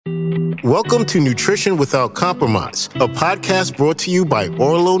Welcome to Nutrition Without Compromise, a podcast brought to you by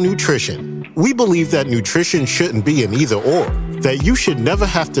Orlo Nutrition. We believe that nutrition shouldn't be an either-or, that you should never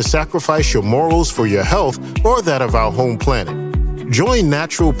have to sacrifice your morals for your health or that of our home planet. Join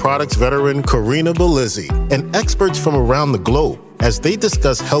natural products veteran Karina Belizzi and experts from around the globe as they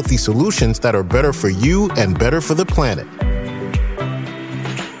discuss healthy solutions that are better for you and better for the planet.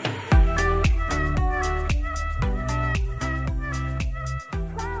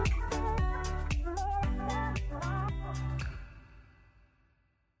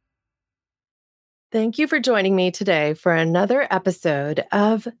 Thank you for joining me today for another episode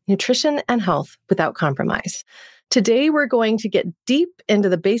of Nutrition and Health Without Compromise. Today, we're going to get deep into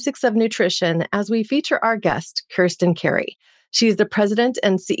the basics of nutrition as we feature our guest, Kirstin Carey. She's the president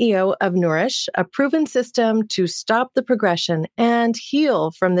and CEO of Nourish, a proven system to stop the progression and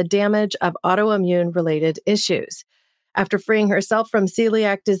heal from the damage of autoimmune-related issues. After freeing herself from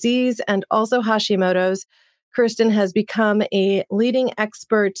celiac disease and also Hashimoto's, Kirstin has become a leading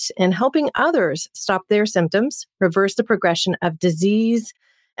expert in helping others stop their symptoms, reverse the progression of disease,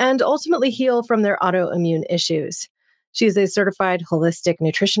 and ultimately heal from their autoimmune issues. She's a certified holistic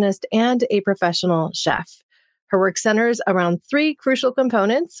nutritionist and a professional chef. Her work centers around three crucial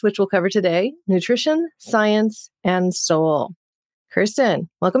components, which we'll cover today: nutrition, science, and soul. Kirstin,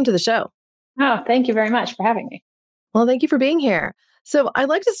 welcome to the show. Oh, thank you very much for having me. Well, thank you for being here. So I'd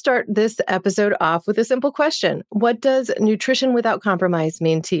like to start this episode off with a simple question. What does nutrition without compromise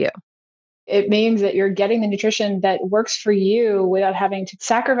mean to you? It means that you're getting the nutrition that works for you without having to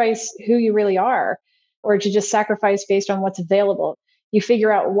sacrifice who you really are or to just sacrifice based on what's available. You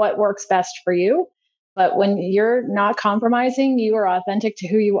figure out what works best for you. But when you're not compromising, you are authentic to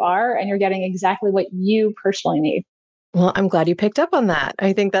who you are and you're getting exactly what you personally need. Well, I'm glad you picked up on that.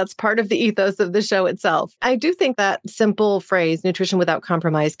 I think that's part of the ethos of the show itself. I do think that simple phrase, nutrition without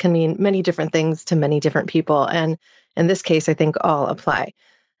compromise, can mean many different things to many different people. And in this case, I think all apply.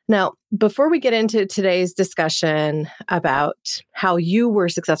 Now, before we get into today's discussion about how you were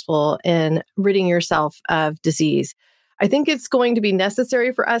successful in ridding yourself of disease, I think it's going to be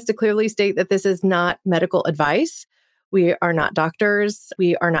necessary for us to clearly state that this is not medical advice. We are not doctors.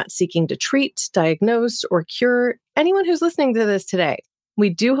 We are not seeking to treat, diagnose, or cure anyone who's listening to this today. We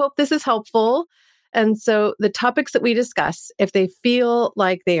do hope this is helpful. And so the topics that we discuss, if they feel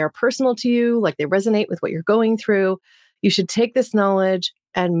like they are personal to you, like they resonate with what you're going through, you should take this knowledge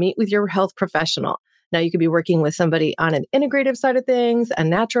and meet with your health professional. Now, you could be working with somebody on an integrative side of things, a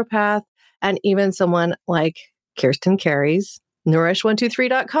naturopath, and even someone like Kirstin Carey's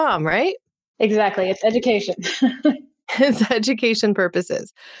Nourish123.com, right? Exactly. It's education. It's education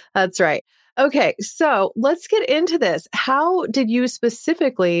purposes. That's right. Okay, so let's get into this. How did you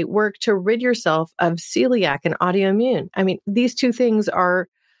specifically work to rid yourself of celiac and autoimmune? I mean, these two things are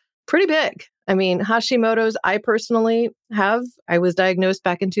pretty big. I mean, Hashimoto's, I personally have. I was diagnosed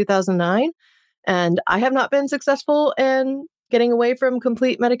back in 2009, and I have not been successful in getting away from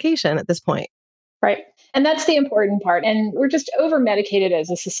complete medication at this point. Right. And that's the important part. And we're just over-medicated as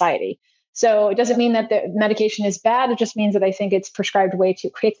a society. So it doesn't mean that the medication is bad. It just means that I think it's prescribed way too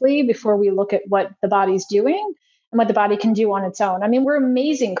quickly before we look at what the body's doing and what the body can do on its own. I mean, we're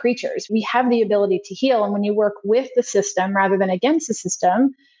amazing creatures. We have the ability to heal. And when you work with the system rather than against the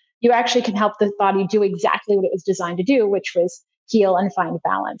system, you actually can help the body do exactly what it was designed to do, which was heal and find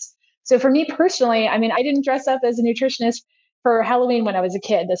balance. So for me personally, I mean, I didn't dress up as a nutritionist for Halloween when I was a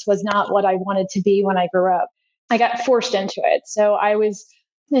kid. This was not what I wanted to be when I grew up. I got forced into it. So I was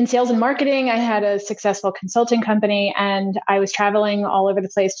in sales and marketing. I had a successful consulting company and I was traveling all over the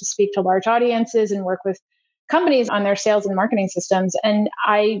place to speak to large audiences and work with companies on their sales and marketing systems. And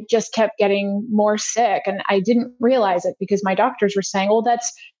I just kept getting more sick and I didn't realize it because my doctors were saying, well,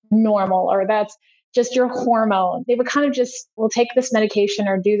 that's normal or that's just your hormone. They were kind of just, well, take this medication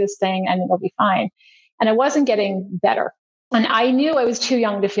or do this thing and it'll be fine. And I wasn't getting better. And I knew I was too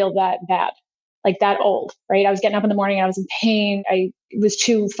young to feel that bad, like that old, right? I was getting up in the morning, I was in pain. I was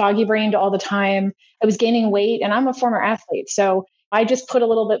too foggy brained all the time. I was gaining weight and I'm a former athlete. So I just put a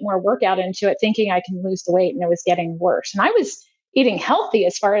little bit more workout into it, thinking I can lose the weight, and it was getting worse. And I was eating healthy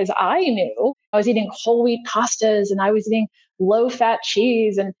as far as I knew. I was eating whole wheat pastas and I was eating low fat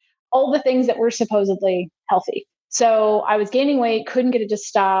cheese and all the things that were supposedly healthy. So I was gaining weight, couldn't get it to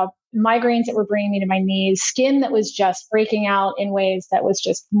stop, migraines that were bringing me to my knees, skin that was just breaking out in ways that was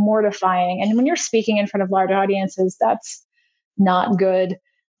just mortifying. And when you're speaking in front of large audiences, that's not good.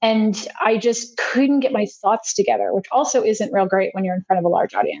 And I just couldn't get my thoughts together, which also isn't real great when you're in front of a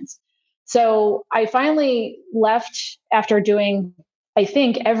large audience. So I finally left after doing, I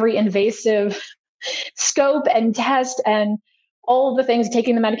think, every invasive scope and test and all of the things,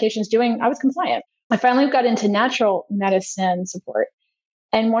 taking the medications, I was compliant. I finally got into natural medicine support.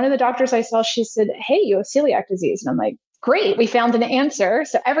 And one of the doctors I saw, she said, hey, you have celiac disease. And I'm like, great, we found an answer.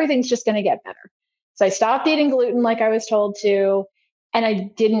 So everything's just going to get better. So I stopped eating gluten like I was told to, and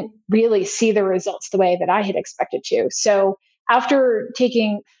I didn't really see the results the way that I had expected to. So after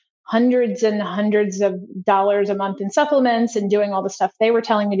taking hundreds and hundreds of dollars a month in supplements and doing all the stuff they were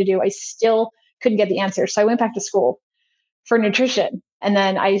telling me to do, I still couldn't get the answer. So I went back to school for nutrition. And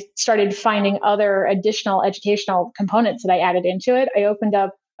then I started finding other additional educational components that I added into it. I opened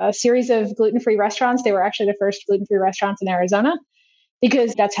up a series of gluten-free restaurants. They were actually the first gluten-free restaurants in Arizona,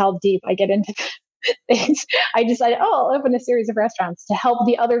 because that's how deep I get into things. I decided, I'll open a series of restaurants to help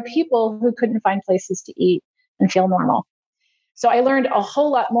the other people who couldn't find places to eat and feel normal. So I learned a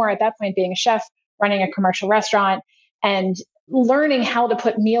whole lot more at that point, being a chef, running a commercial restaurant, and learning how to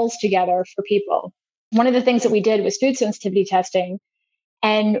put meals together for people. One of the things that we did was food sensitivity testing.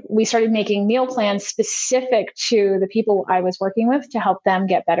 And we started making meal plans specific to the people I was working with to help them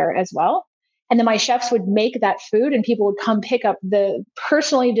get better as well. And then my chefs would make that food, and people would come pick up the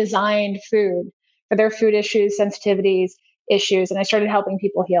personally designed food for their food issues, sensitivities, issues. And I started helping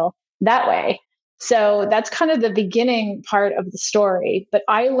people heal that way. So that's kind of the beginning part of the story. But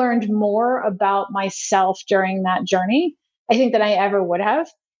I learned more about myself during that journey, I think, than I ever would have.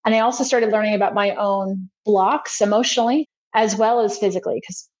 And I also started learning about my own blocks emotionally as well as physically.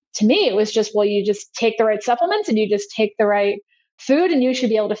 Because to me, it was just, well, you just take the right supplements and you just take the right food and you should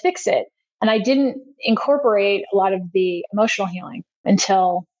be able to fix it. And I didn't incorporate a lot of the emotional healing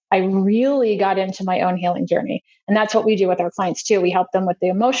until I really got into my own healing journey. And that's what we do with our clients too. We help them with the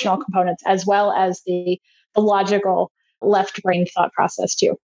emotional components as well as the logical left brain thought process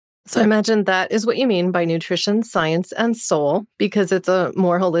too. So I imagine that is what you mean by nutrition, science, and soul, because it's a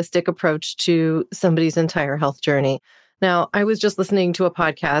more holistic approach to somebody's entire health journey. Now, I was just listening to a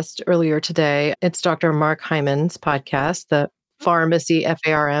podcast earlier today. It's Dr. Mark Hyman's podcast, the Pharmacy,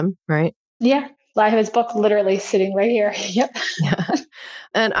 FARM, right? Yeah. I have his book literally sitting right here. Yep. Yeah.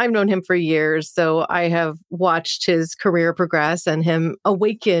 And I've known him for years. So I have watched his career progress and him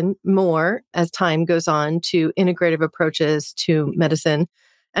awaken more as time goes on to integrative approaches to medicine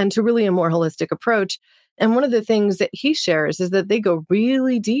and to really a more holistic approach. And one of the things that he shares is that they go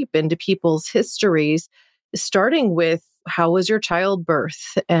really deep into people's histories, starting with how was your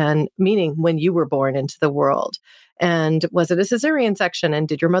childbirth, and meaning when you were born into the world. And was it a cesarean section? And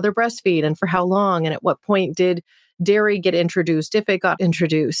did your mother breastfeed? And for how long? And at what point did dairy get introduced, if it got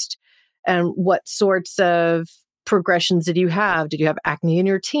introduced? And what sorts of progressions did you have? Did you have acne in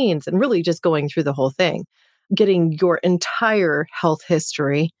your teens? And really just going through the whole thing, getting your entire health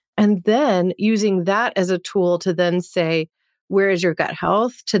history, and then using that as a tool to then say, where is your gut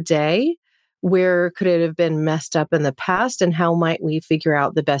health today? Where could it have been messed up in the past? And how might we figure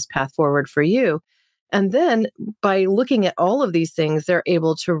out the best path forward for you? And then by looking at all of these things, they're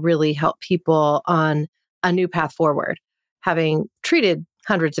able to really help people on a new path forward, having treated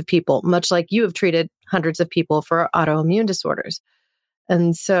hundreds of people, much like you have treated hundreds of people for autoimmune disorders.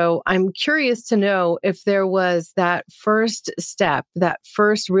 And so I'm curious to know if there was that first step, that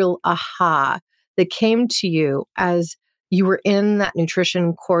first real aha that came to you as you were in that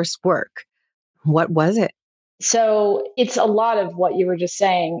nutrition coursework. What was it? So it's a lot of what you were just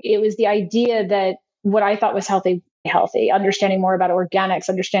saying. It was the idea that what I thought was healthy, understanding more about organics,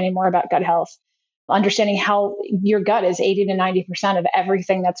 understanding more about gut health, understanding how your gut is 80 to 90% of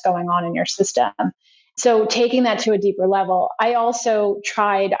everything that's going on in your system. So taking that to a deeper level, I also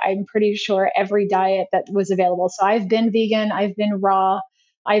tried, I'm pretty sure, every diet that was available. So I've been vegan, I've been raw,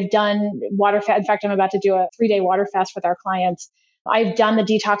 I've done water fast. In fact, I'm about to do a 3-day water fast with our clients. I've done the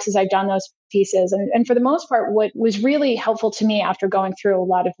detoxes, I've done those pieces. And for the most part, what was really helpful to me after going through a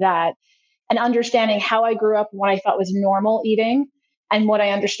lot of that and understanding how I grew up, what I thought was normal eating and what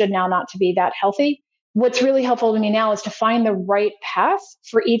I understood now not to be that healthy. What's really helpful to me now is to find the right path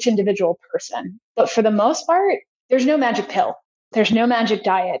for each individual person. But for the most part, there's no magic pill. There's no magic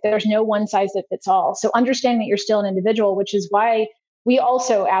diet. There's no one size that fits all. So understanding that you're still an individual, which is why we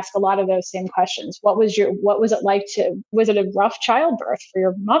also ask a lot of those same questions. What was it like was it a rough childbirth for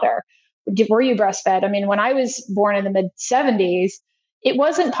your mother? Were you breastfed? I mean, when I was born in the mid 70s, it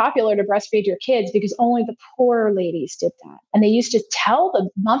wasn't popular to breastfeed your kids because only the poor ladies did that. And they used to tell the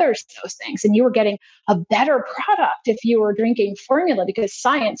mothers those things. And you were getting a better product if you were drinking formula because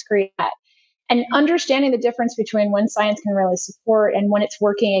science created that. And understanding the difference between when science can really support and when it's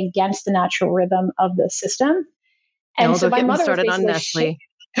working against the natural rhythm of the system. And so my mother started on Nestle.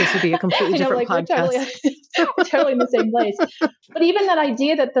 This would be a completely different podcast. We're totally in the same place. But even that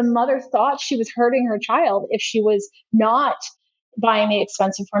idea that the mother thought she was hurting her child if she was not buying the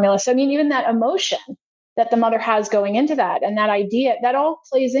expensive formula. So, I mean, even that emotion that the mother has going into that and that idea, that all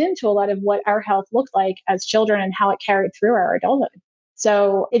plays into a lot of what our health looked like as children and how it carried through our adulthood.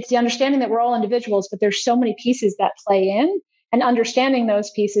 So it's the understanding that we're all individuals, but there's so many pieces that play in. And understanding those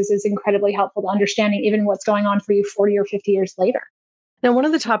pieces is incredibly helpful to understanding even what's going on for you 40 or 50 years later. Now, one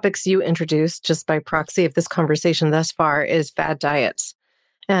of the topics you introduced just by proxy of this conversation thus far is fad diets.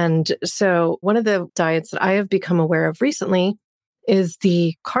 And so one of the diets that I have become aware of recently is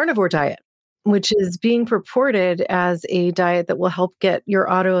the carnivore diet, which is being purported as a diet that will help get your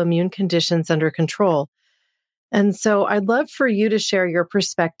autoimmune conditions under control. And so I'd love for you to share your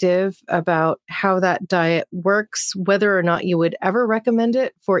perspective about how that diet works, whether or not you would ever recommend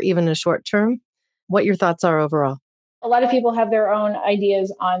it for even a short term, what your thoughts are overall. A lot of people have their own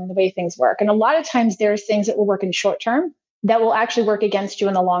ideas on the way things work. And a lot of times there's things that will work in short term that will actually work against you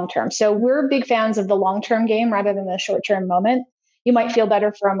in the long term. So we're big fans of the long-term game rather than the short-term moment. You might feel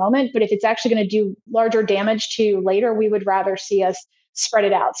better for a moment, but if it's actually going to do larger damage to you later, we would rather see us spread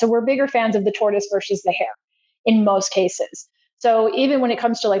it out. So we're bigger fans of the tortoise versus the hare in most cases. So even when it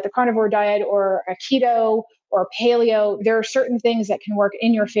comes to like the carnivore diet or a keto or paleo, there are certain things that can work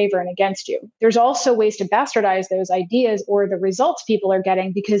in your favor and against you. There's also ways to bastardize those ideas or the results people are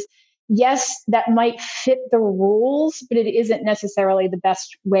getting because yes, that might fit the rules, but it isn't necessarily the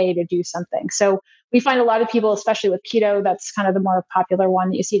best way to do something. So we find a lot of people, especially with keto, that's kind of the more popular one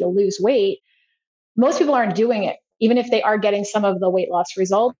that you see to lose weight. Most people aren't doing it. Even if they are getting some of the weight loss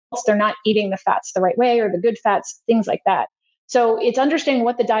results, they're not eating the fats the right way or the good fats, things like that. So it's understanding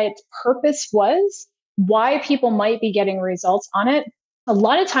what the diet's purpose was, why people might be getting results on it. A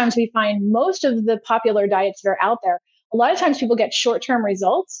lot of times we find most of the popular diets that are out there, a lot of times people get short-term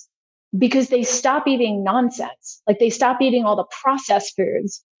results because they stop eating nonsense. Like they stop eating all the processed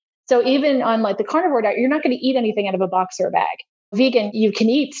foods. So even on like the carnivore diet, you're not going to eat anything out of a box or a bag. Vegan, you can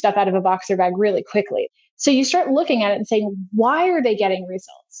eat stuff out of a box or bag really quickly. So you start looking at it and saying, why are they getting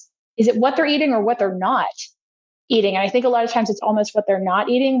results? Is it what they're eating or what they're not eating? And I think a lot of times it's almost what they're not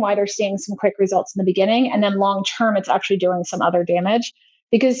eating, why they're seeing some quick results in the beginning. And then long term, it's actually doing some other damage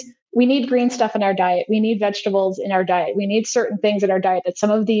because we need green stuff in our diet. We need vegetables in our diet. We need certain things in our diet that some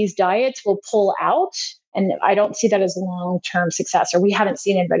of these diets will pull out. And I don't see that as long-term success, or we haven't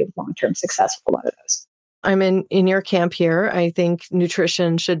seen anybody with long-term success with a lot of those. I'm in your camp here. I think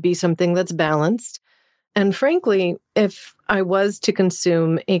nutrition should be something that's balanced. And frankly, if I was to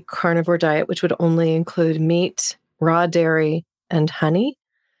consume a carnivore diet, which would only include meat, raw dairy, and honey,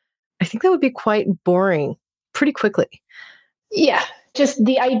 I think that would be quite boring pretty quickly. Yeah, just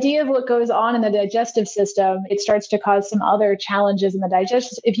the idea of what goes on in the digestive system, it starts to cause some other challenges in the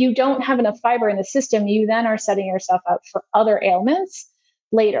digestion. If you don't have enough fiber in the system, you then are setting yourself up for other ailments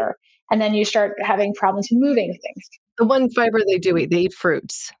later. And then you start having problems moving things. The one fiber they do eat, they eat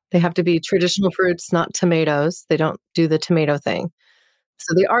fruits. They have to be traditional fruits, not tomatoes. They don't do the tomato thing.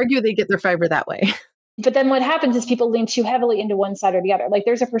 So they argue they get their fiber that way. But then what happens is people lean too heavily into one side or the other. Like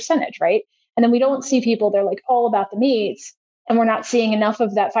there's a percentage, right? And then we don't see people, they're like all about the meats and we're not seeing enough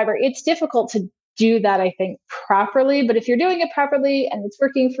of that fiber. It's difficult to do that, I think, properly. But if you're doing it properly and it's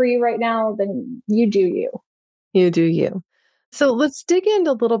working for you right now, then you do you. You do you. So let's dig in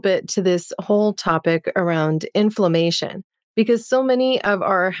a little bit to this whole topic around inflammation, because so many of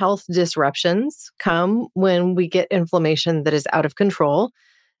our health disruptions come when we get inflammation that is out of control.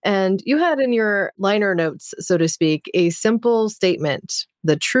 And you had in your liner notes, so to speak, a simple statement,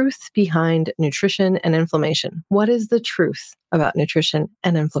 the truth behind nutrition and inflammation. What is the truth about nutrition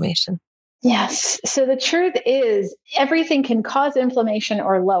and inflammation? Yes. So the truth is everything can cause inflammation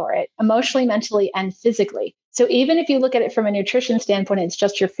or lower it emotionally, mentally, and physically. So even if you look at it from a nutrition standpoint, it's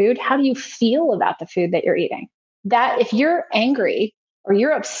just your food. How do you feel about the food that you're eating? That if you're angry or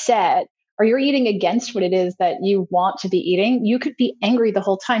you're upset or you're eating against what it is that you want to be eating, you could be angry the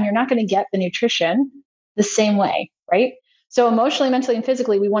whole time. You're not going to get the nutrition the same way, right? So emotionally, mentally, and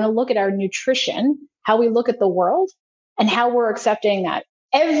physically, we want to look at our nutrition, how we look at the world, and how we're accepting that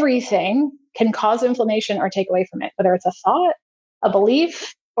everything can cause inflammation or take away from it, whether it's a thought, a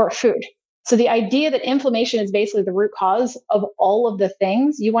belief, or food. So the idea that inflammation is basically the root cause of all of the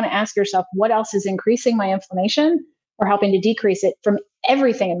things, you want to ask yourself, what else is increasing my inflammation or helping to decrease it from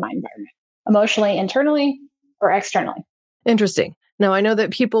everything in my environment, emotionally, internally, or externally? Interesting. Now, I know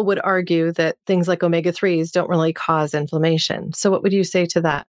that people would argue that things like omega-3s don't really cause inflammation. So what would you say to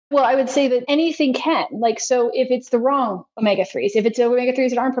that? Well, I would say that anything can. Like, so if it's the wrong omega-3s, if it's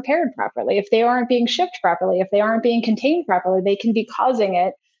omega-3s that aren't prepared properly, if they aren't being shipped properly, if they aren't being contained properly, they can be causing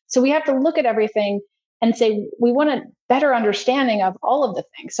it. So we have to look at everything and say, we want a better understanding of all of the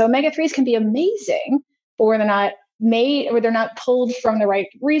things. So omega-3s can be amazing, but whether or not made or they're not pulled from the right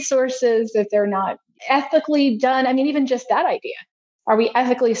resources, if they're not ethically done. I mean, even just that idea. Are we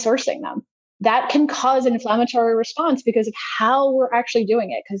ethically sourcing them? That can cause an inflammatory response because of how we're actually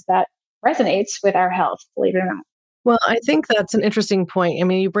doing it, because that resonates with our health, believe it or not. Well, I think that's an interesting point. I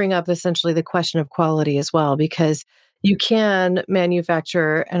mean, you bring up essentially the question of quality as well, because you can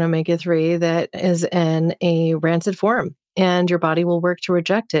manufacture an omega-3 that is in a rancid form, and your body will work to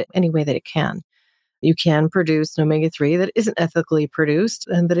reject it any way that it can. You can produce an omega-3 that isn't ethically produced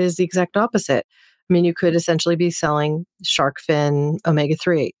and that is the exact opposite. I mean, you could essentially be selling shark fin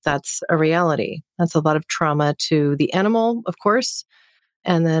omega-3. That's a reality. That's a lot of trauma to the animal, of course,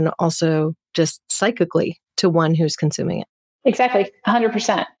 and then also just psychically to one who's consuming it. Exactly,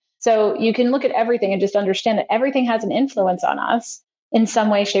 100%. So you can look at everything and just understand that everything has an influence on us in some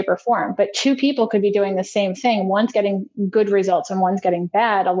way, shape, or form. But two people could be doing the same thing. One's getting good results and one's getting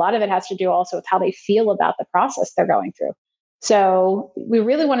bad. A lot of it has to do also with how they feel about the process they're going through. So we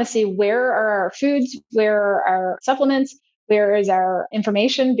really want to see, where are our foods, where are our supplements, where is our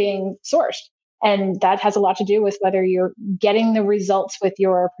information being sourced? And that has a lot to do with whether you're getting the results with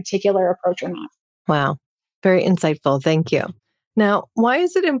your particular approach or not. Wow. Very insightful. Thank you. Now, why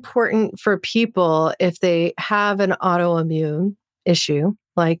is it important for people, if they have an autoimmune issue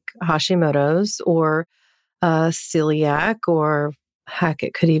like Hashimoto's or celiac, or heck,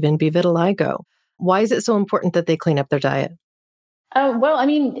 it could even be vitiligo? Why is it so important that they clean up their diet? Well, I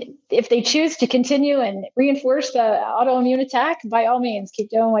mean, if they choose to continue and reinforce the autoimmune attack, by all means, keep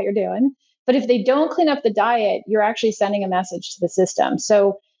doing what you're doing. But if they don't clean up the diet, you're actually sending a message to the system.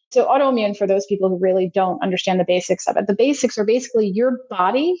 So autoimmune, for those people who really don't understand the basics of it, the basics are basically your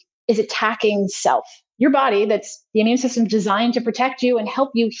body is attacking self. Your body, that's the immune system designed to protect you and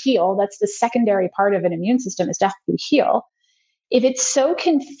help you heal. That's the secondary part of an immune system, is to help you heal. If it's so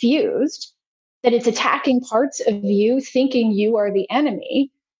confused that it's attacking parts of you thinking you are the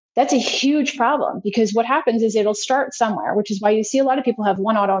enemy, that's a huge problem, because what happens is it'll start somewhere, which is why you see a lot of people have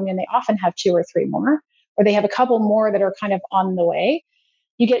one autoimmune. They often have two or three more, or they have a couple more that are kind of on the way.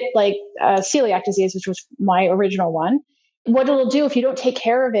 You get like celiac disease, which was my original one. What it'll do, if you don't take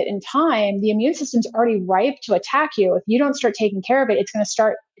care of it in time, the immune system's already ripe to attack you. If you don't start taking care of it, it's going to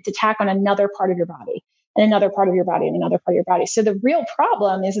start its attack on another part of your body and another part of your body and another part of your body. So the real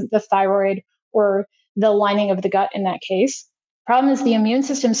problem isn't the thyroid or the lining of the gut in that case. Problem is the immune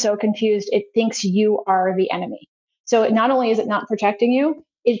system's so confused, it thinks you are the enemy. So not only is it not protecting you,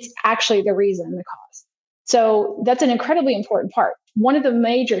 it's actually the reason, the cause. So that's an incredibly important part. One of the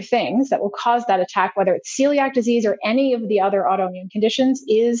major things that will cause that attack, whether it's celiac disease or any of the other autoimmune conditions,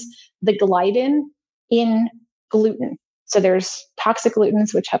 is the gliadin in gluten. So there's toxic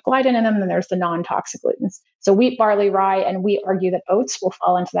glutens, which have gliadin in them, and there's the non-toxic glutens. So wheat, barley, rye, and we argue that oats will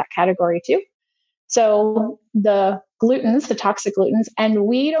fall into that category too. So the glutens, the toxic glutens, and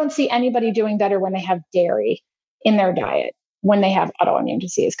we don't see anybody doing better when they have dairy in their diet when they have autoimmune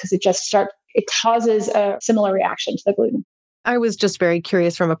disease, because it causes a similar reaction to the gluten. I was just very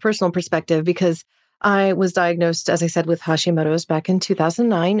curious from a personal perspective, because I was diagnosed, as I said, with Hashimoto's back in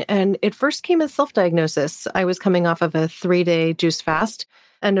 2009, and it first came as self-diagnosis. I was coming off of a 3-day juice fast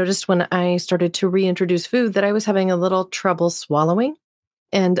and noticed when I started to reintroduce food that I was having a little trouble swallowing.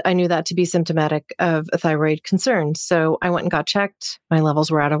 And I knew that to be symptomatic of a thyroid concern. So I went and got checked. My levels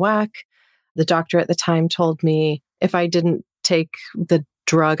were out of whack. The doctor at the time told me if I didn't take the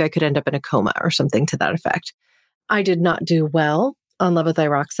drug, I could end up in a coma or something to that effect. I did not do well on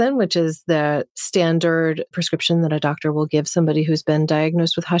levothyroxine, which is the standard prescription that a doctor will give somebody who's been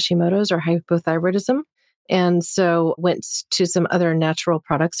diagnosed with Hashimoto's or hypothyroidism. And so went to some other natural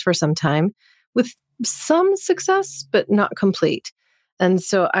products for some time with some success, but not complete. And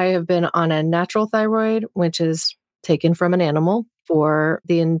so I have been on a natural thyroid, which is taken from an animal for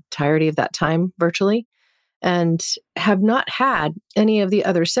the entirety of that time, virtually, and have not had any of the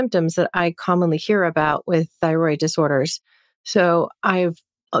other symptoms that I commonly hear about with thyroid disorders. So I've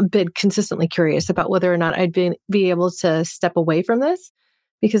been consistently curious about whether or not I'd be able to step away from this,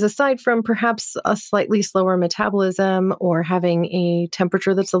 because aside from perhaps a slightly slower metabolism or having a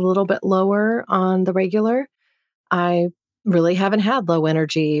temperature that's a little bit lower on the regular, I really haven't had low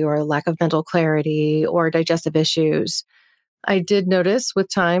energy or lack of mental clarity or digestive issues. I did notice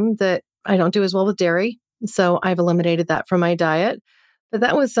with time that I don't do as well with dairy, so I've eliminated that from my diet. But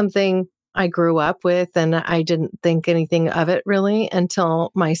that was something I grew up with, and I didn't think anything of it really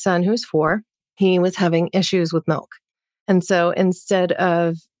until my son, who's 4, he was having issues with milk. And so instead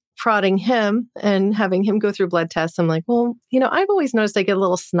of prodding him and having him go through blood tests, I'm like, well, I've always noticed I get a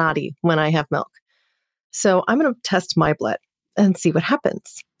little snotty when I have milk. So I'm going to test my blood and see what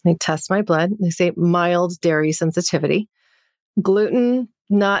happens. They test my blood. They say mild dairy sensitivity. Gluten,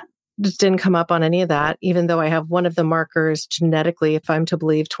 just didn't come up on any of that, even though I have one of the markers genetically, if I'm to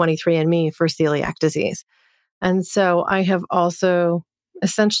believe 23andMe, for celiac disease. And so I have also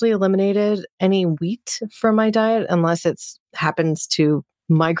essentially eliminated any wheat from my diet unless it happens to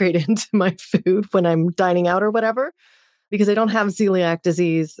migrate into my food when I'm dining out or whatever. Because I don't have celiac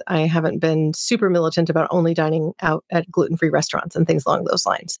disease, I haven't been super militant about only dining out at gluten-free restaurants and things along those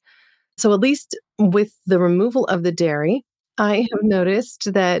lines. So at least with the removal of the dairy, I have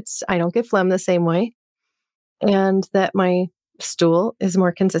noticed that I don't get phlegm the same way and that my stool is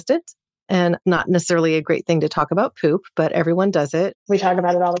more consistent. And not necessarily a great thing to talk about poop, but everyone does it. We talk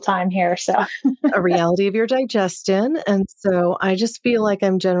about it all the time here. So a reality of your digestion. And so I just feel like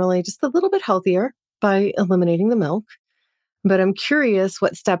I'm generally just a little bit healthier by eliminating the milk. But I'm curious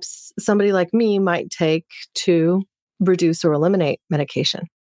what steps somebody like me might take to reduce or eliminate medication.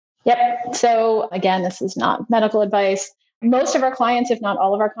 Yep. So again, this is not medical advice. Most of our clients, if not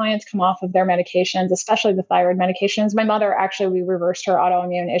all of our clients, come off of their medications, especially the thyroid medications. My mother, actually, we reversed her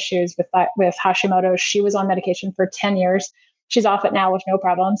autoimmune issues with Hashimoto's. She was on medication for 10 years. She's off it now with no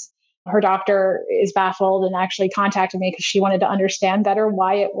problems. Her doctor is baffled and actually contacted me because she wanted to understand better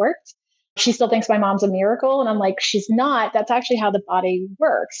why it worked. She still thinks my mom's a miracle. And I'm like, she's not. That's actually how the body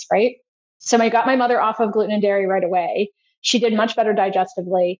works, right? So I got my mother off of gluten and dairy right away. She did much better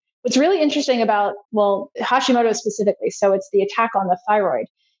digestively. What's really interesting about, Hashimoto specifically, so it's the attack on the thyroid,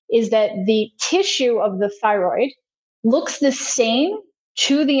 is that the tissue of the thyroid looks the same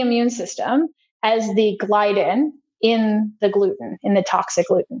to the immune system as the gliadin in the gluten, in the toxic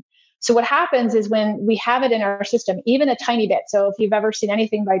gluten. So what happens is when we have it in our system, even a tiny bit, so if you've ever seen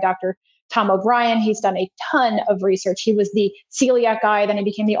anything by Dr. Tom O'Brien, he's done a ton of research. He was the celiac guy, then he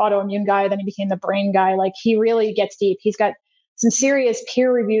became the autoimmune guy, then he became the brain guy. Like, he really gets deep. He's got some serious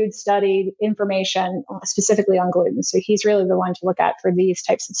peer-reviewed studied information specifically on gluten. So he's really the one to look at for these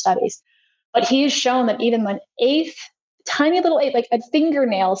types of studies. But he's shown that even an tiny little eighth, like a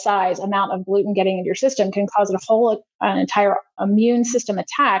fingernail size amount of gluten getting into your system can cause an entire immune system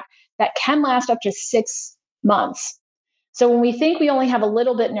attack that can last up to 6 months. So when we think we only have a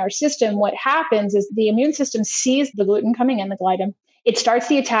little bit in our system, what happens is the immune system sees the gluten coming in, the gliadin. It starts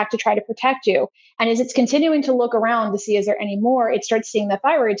the attack to try to protect you. And as it's continuing to look around to see, is there any more, it starts seeing the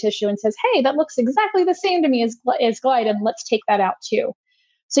thyroid tissue and says, hey, that looks exactly the same to me as gliadin. Let's take that out too.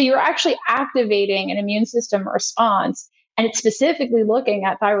 So you're actually activating an immune system response. And it's specifically looking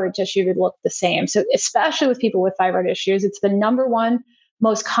at thyroid tissue to look the same. So especially with people with thyroid issues, it's the number one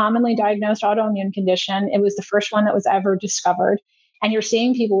most commonly diagnosed autoimmune condition. It was the first one that was ever discovered. And you're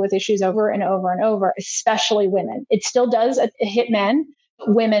seeing people with issues over and over and over, especially women. It still does hit men,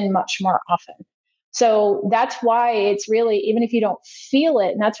 but women much more often. So that's why it's really, even if you don't feel it,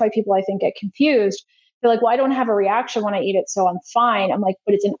 and that's why people, I think, get confused. They're like, well, I don't have a reaction when I eat it, so I'm fine. I'm like,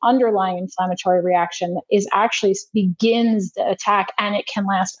 but it's an underlying inflammatory reaction that is actually begins the attack, and it can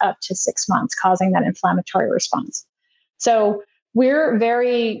last up to 6 months, causing that inflammatory response. So we're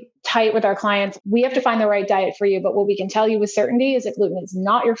very tight with our clients. We have to find the right diet for you. But what we can tell you with certainty is that gluten is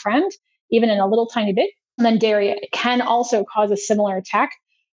not your friend, even in a little tiny bit. And then dairy can also cause a similar attack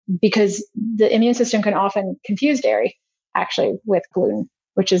because the immune system can often confuse dairy actually with gluten,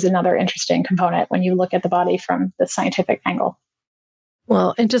 which is another interesting component when you look at the body from the scientific angle.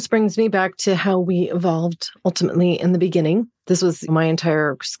 Well, it just brings me back to how we evolved ultimately in the beginning. This was my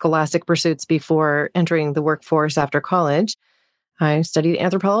entire scholastic pursuits before entering the workforce after college. I studied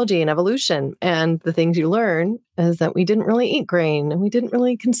anthropology and evolution, and the things you learn is that we didn't really eat grain and we didn't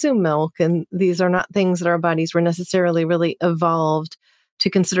really consume milk. And these are not things that our bodies were necessarily really evolved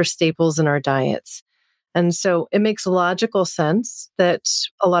to consider staples in our diets. And so it makes logical sense that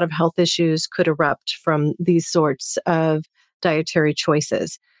a lot of health issues could erupt from these sorts of dietary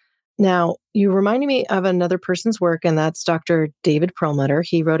choices. Now, you reminded me of another person's work, and that's Dr. David Perlmutter.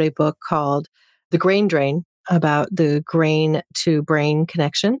 He wrote a book called The Grain Drain, about the grain to brain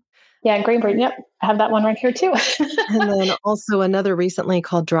connection. Yeah, grain brain. Yep. I have that one right here too. And then also another recently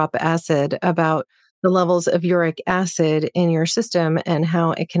called Drop Acid, about the levels of uric acid in your system and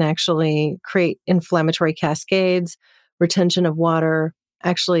how it can actually create inflammatory cascades, retention of water,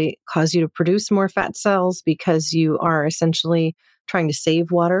 actually cause you to produce more fat cells because you are essentially trying to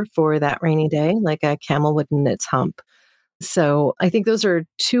save water for that rainy day, like a camel would in its hump. So I think those are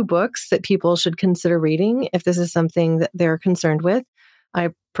two books that people should consider reading if this is something that they're concerned with.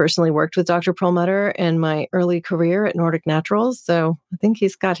 I personally worked with Dr. Perlmutter in my early career at Nordic Naturals, so I think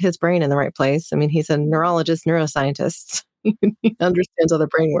he's got his brain in the right place. I mean, he's a neurologist, neuroscientist. He understands how the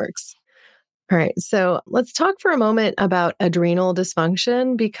brain works. All right. So let's talk for a moment about adrenal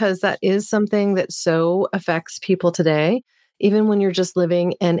dysfunction, because that is something that so affects people today. Even when you're just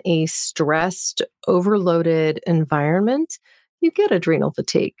living in a stressed, overloaded environment, you get adrenal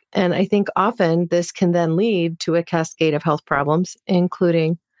fatigue. And I think often this can then lead to a cascade of health problems,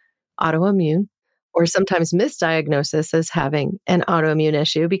 including autoimmune or sometimes misdiagnosis as having an autoimmune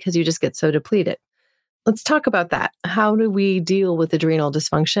issue because you just get so depleted. Let's talk about that. How do we deal with adrenal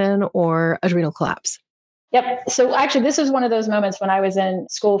dysfunction or adrenal collapse? Yep. So actually, this was one of those moments when I was in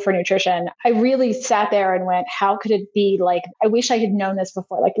school for nutrition. I really sat there and went, how could it be like, I wish I had known this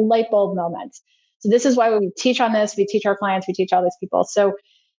before, like light bulb moments. So this is why we teach on this. We teach our clients, we teach all these people. So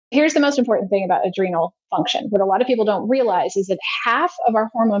here's the most important thing about adrenal function. What a lot of people don't realize is that half of our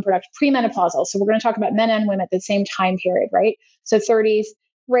hormone production, premenopausal, so we're going to talk about men and women at the same time period, right? So 30s,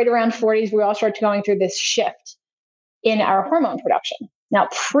 right around 40s, we all start going through this shift in our hormone production. Now,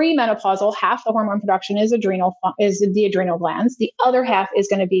 premenopausal, half the hormone production is the adrenal glands. The other half is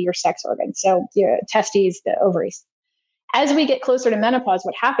going to be your sex organs, so your testes, the ovaries. As we get closer to menopause,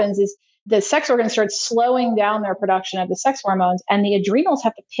 what happens is the sex organs start slowing down their production of the sex hormones, and the adrenals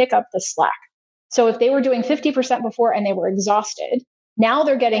have to pick up the slack. So if they were doing 50% before and they were exhausted, now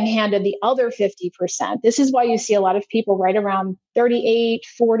they're getting handed the other 50%. This is why you see a lot of people right around 38,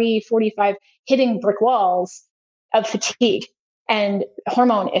 40, 45 hitting brick walls of fatigue and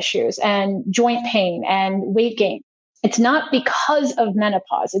hormone issues and joint pain and weight gain. It's not because of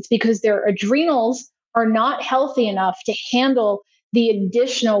menopause. It's because their adrenals are not healthy enough to handle the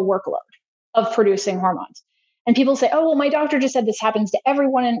additional workload of producing hormones. And people say, oh, well, my doctor just said this happens to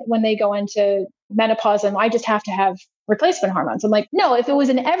everyone when they go into menopause and I just have to have replacement hormones. I'm like, no, if it was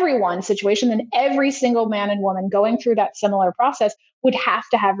an everyone situation, then every single man and woman going through that similar process would have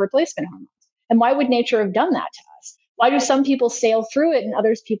to have replacement hormones. And why would nature have done that to us? Why do some people sail through it and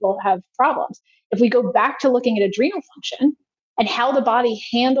others people have problems? If we go back to looking at adrenal function and how the body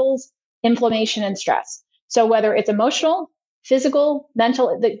handles inflammation and stress. So whether it's emotional, physical,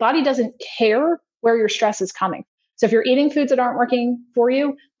 mental, the body doesn't care where your stress is coming. So if you're eating foods that aren't working for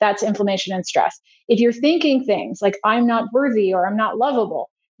you, that's inflammation and stress. If you're thinking things like I'm not worthy or I'm not lovable,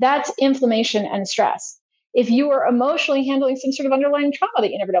 that's inflammation and stress. If you are emotionally handling some sort of underlying trauma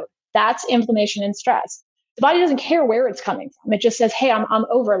that you never know, that's inflammation and stress. The body doesn't care where it's coming from. It just says, hey, I'm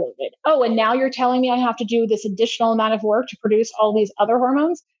overloaded. Oh, and now you're telling me I have to do this additional amount of work to produce all these other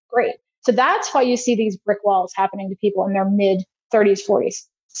hormones? Great. So that's why you see these brick walls happening to people in their mid 30s, 40s.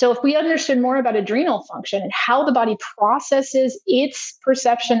 So if we understood more about adrenal function and how the body processes its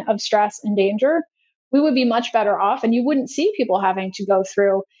perception of stress and danger, we would be much better off. And you wouldn't see people having to go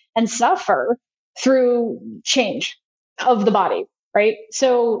through and suffer through change of the body, right?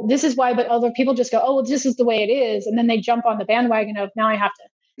 So this is why, but other people just go, oh, well, this is the way it is. And then they jump on the bandwagon of now I have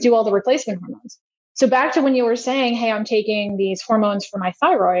to do all the replacement hormones. So back to when you were saying, hey, I'm taking these hormones for my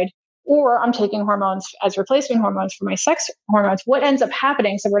thyroid, or I'm taking hormones as replacement hormones for my sex hormones. What ends up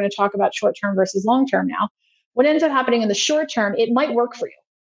happening? So we're going to talk about short-term versus long-term now. What ends up happening in the short term, it might work for you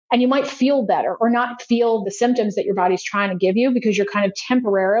and you might feel better or not feel the symptoms that your body's trying to give you because you're kind of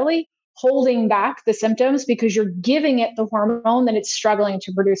temporarily holding back the symptoms because you're giving it the hormone that it's struggling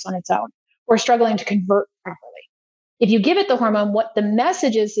to produce on its own or struggling to convert properly. If you give it the hormone, what the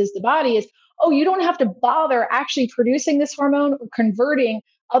message is the body is, oh, you don't have to bother actually producing this hormone or converting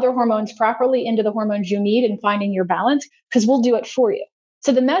other hormones properly into the hormones you need and finding your balance because we'll do it for you.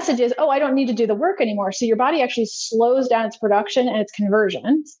 So the message is, oh, I don't need to do the work anymore. So your body actually slows down its production and its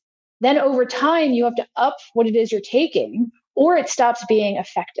conversions. Then over time, you have to up what it is you're taking or it stops being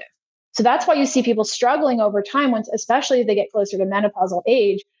effective. So that's why you see people struggling over time, once, especially if they get closer to menopausal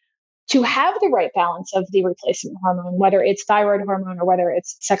age, to have the right balance of the replacement hormone, whether it's thyroid hormone or whether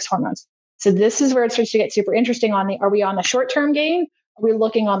it's sex hormones. So this is where it starts to get super interesting are we on the short-term gain? Are we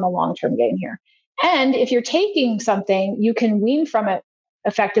looking on the long-term gain here? And if you're taking something, you can wean from it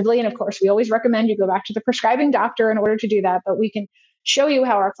effectively. And of course, we always recommend you go back to the prescribing doctor in order to do that, but we can show you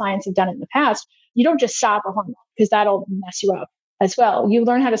how our clients have done it in the past. You don't just stop a hormone because that'll mess you up as well. You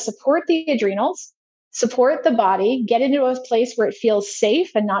learn how to support the adrenals, support the body, get into a place where it feels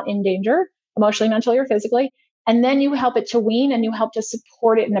safe and not in danger, emotionally, mentally, or physically. And then you help it to wean and you help to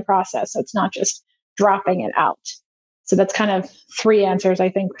support it in the process. So it's not just dropping it out. So that's kind of 3 answers, I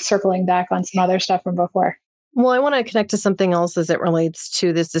think, circling back on some other stuff from before. Well, I want to connect to something else as it relates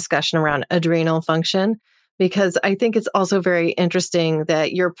to this discussion around adrenal function, because I think it's also very interesting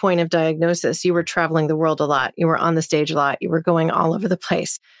that your point of diagnosis, you were traveling the world a lot, you were on the stage a lot, you were going all over the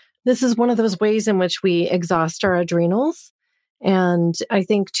place. This is one of those ways in which we exhaust our adrenals. And I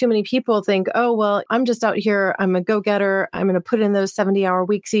think too many people think, oh, well, I'm just out here. I'm a go-getter. I'm going to put in those 70-hour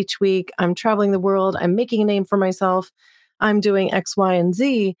weeks each week. I'm traveling the world. I'm making a name for myself. I'm doing X, Y, and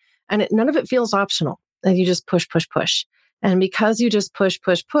Z. And none of it feels optional. And you just push, push, push. And because you just push,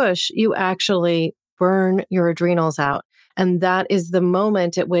 push, push, you actually burn your adrenals out. And that is the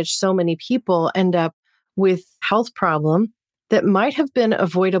moment at which so many people end up with health problem that might have been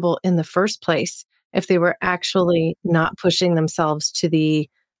avoidable in the first place if they were actually not pushing themselves to the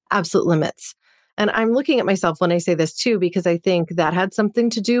absolute limits. And I'm looking at myself when I say this too, because I think that had something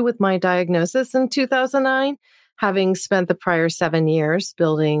to do with my diagnosis in 2009, having spent the prior 7 years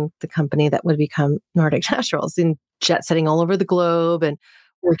building the company that would become Nordic Naturals and jet setting all over the globe and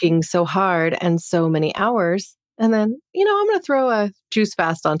working so hard and so many hours. And then, I'm going to throw a juice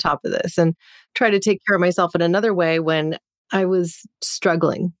fast on top of this and try to take care of myself in another way when I was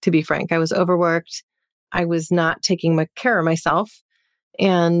struggling, to be frank. I was overworked. I was not taking care of myself,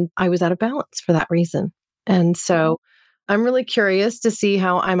 and I was out of balance for that reason. And so I'm really curious to see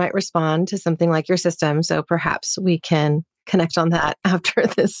how I might respond to something like your system. So perhaps we can connect on that after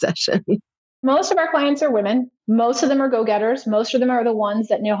this session. Most of our clients are women. Most of them are go-getters. Most of them are the ones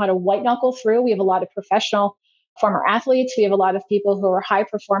that know how to white knuckle through. We have a lot of professional former athletes. We have a lot of people who are high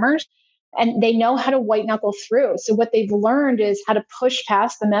performers, and they know how to white knuckle through. So what they've learned is how to push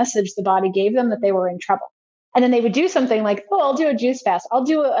past the message the body gave them that they were in trouble. And then they would do something like, oh, I'll do a juice fast. I'll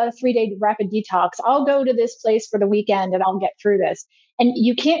do a 3-day rapid detox. I'll go to this place for the weekend and I'll get through this. And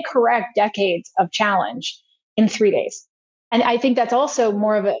you can't correct decades of challenge in 3 days. And I think that's also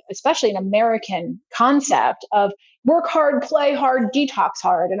more of especially an American concept of work hard, play hard, detox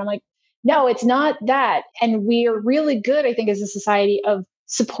hard. And I'm like, no, it's not that. And we are really good, I think, as a society of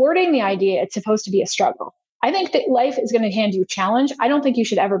supporting the idea it's supposed to be a struggle. I think that life is going to hand you a challenge. I don't think you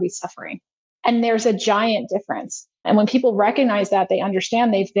should ever be suffering. And there's a giant difference. And when people recognize that, they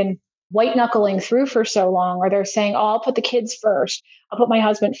understand they've been white knuckling through for so long, or they're saying, oh, I'll put the kids first. I'll put my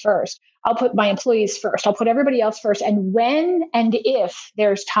husband first. I'll put my employees first. I'll put everybody else first. And when and if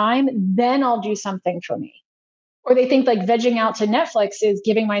there's time, then I'll do something for me. Or they think like vegging out to Netflix is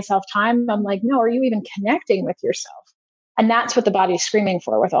giving myself time. I'm like, no, are you even connecting with yourself? And that's what the body's screaming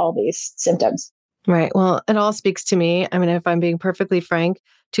for with all these symptoms. Right. Well, it all speaks to me. I mean, if I'm being perfectly frank,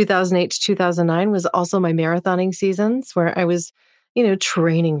 2008 to 2009 was also my marathoning seasons where I was,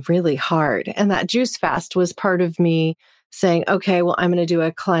 training really hard. And that juice fast was part of me saying, okay, well, I'm going to do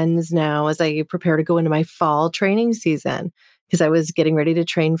a cleanse now as I prepare to go into my fall training season, because I was getting ready to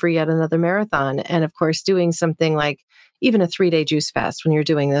train for yet another marathon. And of course, doing something like even a 3-day juice fast when you're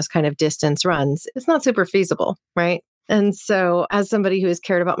doing those kind of distance runs, it's not super feasible, right? And so as somebody who has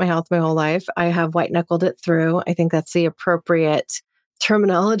cared about my health my whole life, I have white knuckled it through. I think that's the appropriate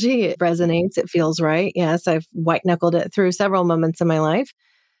terminology. It resonates. It feels right. Yes, I've white knuckled it through several moments in my life.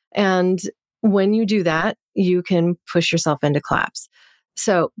 And when you do that, you can push yourself into collapse.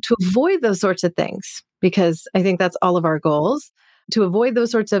 So to avoid those sorts of things, because I think that's all of our goals, to avoid those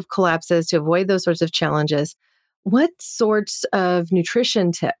sorts of collapses, to avoid those sorts of challenges, what sorts of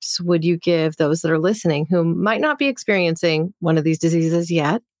nutrition tips would you give those that are listening who might not be experiencing one of these diseases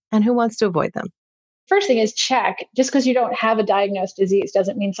yet and who wants to avoid them? First thing is check. Just because you don't have a diagnosed disease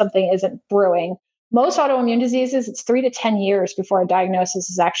doesn't mean something isn't brewing. Most autoimmune diseases, it's 3 to 10 years before a diagnosis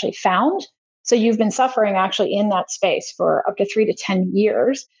is actually found. So you've been suffering actually in that space for up to 3 to 10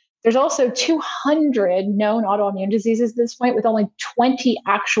 years. There's also 200 known autoimmune diseases at this point with only 20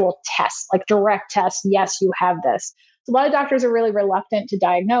 actual tests, like direct tests. Yes, you have this. So a lot of doctors are really reluctant to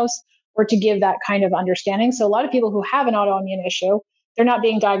diagnose or to give that kind of understanding. So a lot of people who have an autoimmune issue, they're not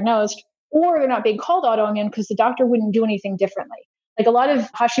being diagnosed, or they're not being called autoimmune because the doctor wouldn't do anything differently. Like a lot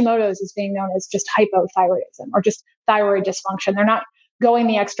of Hashimoto's is being known as just hypothyroidism or just thyroid dysfunction. They're not going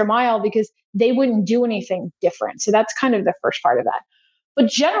the extra mile because they wouldn't do anything different. So that's kind of the first part of that. But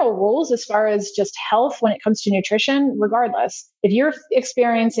general rules as far as just health when it comes to nutrition, regardless, if you're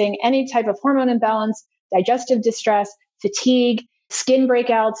experiencing any type of hormone imbalance, digestive distress, fatigue, skin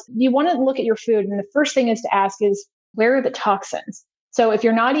breakouts, you want to look at your food. And the first thing is to ask is, where are the toxins? So if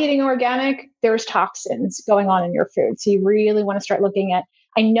you're not eating organic, there's toxins going on in your food. So you really want to start looking at,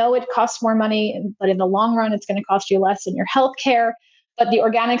 I know it costs more money, but in the long run, it's going to cost you less in your healthcare, but the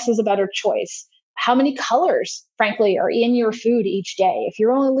organics is a better choice. How many colors, frankly, are in your food each day? If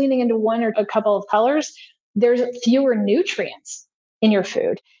you're only leaning into one or a couple of colors, there's fewer nutrients in your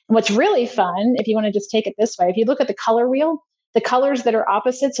food. And what's really fun, if you want to just take it this way, if you look at the color wheel, the colors that are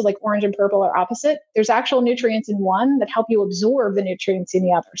opposite, so like orange and purple are opposite, there's actual nutrients in one that help you absorb the nutrients in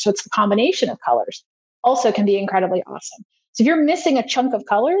the other. So it's the combination of colors also can be incredibly awesome. So if you're missing a chunk of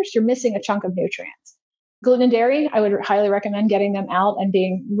colors, you're missing a chunk of nutrients. Gluten and dairy, I would highly recommend getting them out and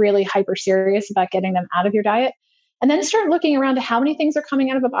being really hyper serious about getting them out of your diet. And then start looking around to how many things are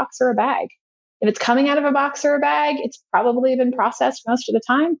coming out of a box or a bag. If it's coming out of a box or a bag, it's probably been processed most of the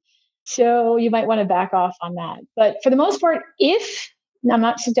time. So you might want to back off on that. But for the most part, I'm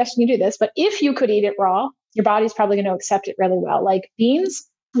not suggesting you do this, but if you could eat it raw, your body's probably going to accept it really well. Like beans,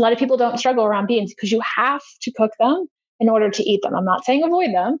 a lot of people don't struggle around beans because you have to cook them in order to eat them. I'm not saying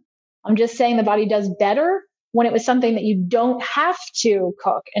avoid them. I'm just saying the body does better when it was something that you don't have to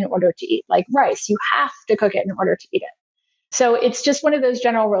cook in order to eat, like rice. You have to cook it in order to eat it. So it's just one of those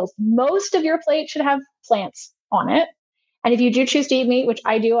general rules. Most of your plate should have plants on it. And if you do choose to eat meat, which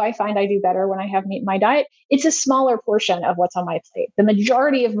I do, I find I do better when I have meat in my diet, it's a smaller portion of what's on my plate. The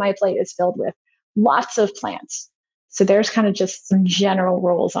majority of my plate is filled with lots of plants. So there's kind of just some general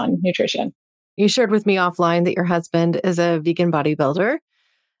rules on nutrition. You shared with me offline that your husband is a vegan bodybuilder.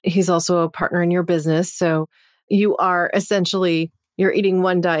 He's also a partner in your business. So you are essentially, you're eating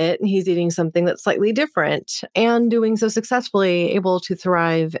one diet and he's eating something that's slightly different and doing so successfully, able to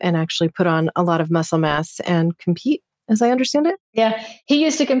thrive and actually put on a lot of muscle mass and compete, as I understand it. Yeah, he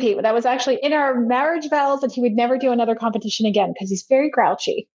used to compete. That was actually in our marriage vows that he would never do another competition again because he's very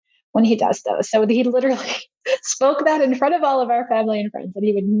grouchy when he does those. So he literally spoke that in front of all of our family and friends that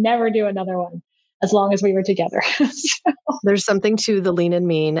he would never do another one as long as we were together. So. There's something to the lean and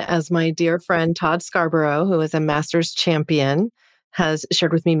mean, as my dear friend Todd Scarborough, who is a Masters champion, has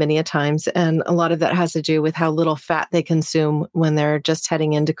shared with me many a times. And a lot of that has to do with how little fat they consume when they're just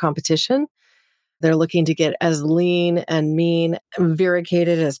heading into competition. They're looking to get as lean and mean,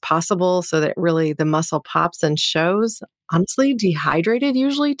 variegated as possible so that really the muscle pops and shows. Honestly, dehydrated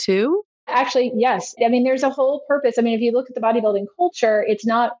usually too. Actually, yes. I mean, there's a whole purpose. I mean, if you look at the bodybuilding culture, it's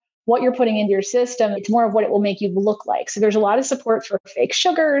not what you're putting into your system. It's more of what it will make you look like. So there's a lot of support for fake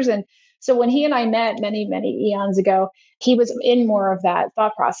sugars. And so when he and I met many, many eons ago, he was in more of that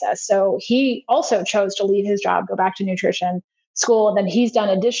thought process. So he also chose to leave his job, go back to nutrition school. And then he's done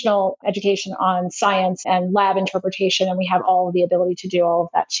additional education on science and lab interpretation. And we have all of the ability to do all of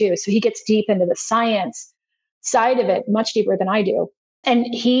that too. So he gets deep into the science side of it, much deeper than I do. And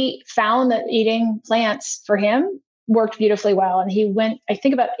he found that eating plants for him worked beautifully well. And he went, I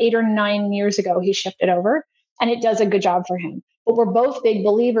think about 8 or 9 years ago, he shifted over and it does a good job for him. But we're both big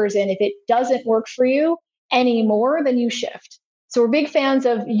believers in if it doesn't work for you anymore, then you shift. So we're big fans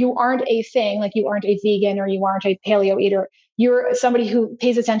of you aren't a thing, like you aren't a vegan or you aren't a paleo eater. You're somebody who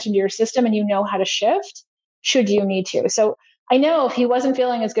pays attention to your system and you know how to shift should you need to. So I know if he wasn't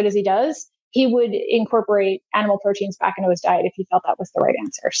feeling as good as he does, he would incorporate animal proteins back into his diet if he felt that was the right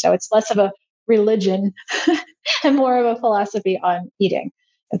answer. So it's less of a religion and more of a philosophy on eating,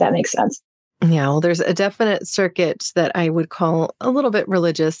 if that makes sense. Yeah, well, there's a definite circuit that I would call a little bit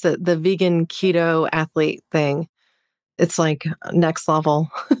religious, the vegan keto athlete thing. It's like next level.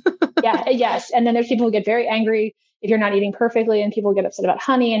 Yeah, yes. And then there's people who get very angry if you're not eating perfectly, and people get upset about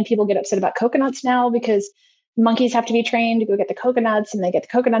honey, and people get upset about coconuts now because monkeys have to be trained to go get the coconuts and they get the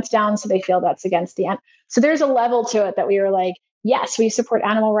coconuts down. So they feel that's against the end. So there's a level to it that we were like, yes, we support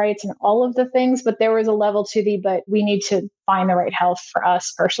animal rights and all of the things, but there was a level to but we need to find the right health for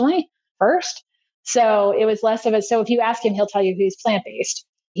us personally first. So it was less of it. So if you ask him, he'll tell you he's plant-based.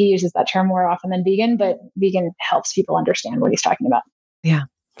 He uses that term more often than vegan, but vegan helps people understand what he's talking about. Yeah,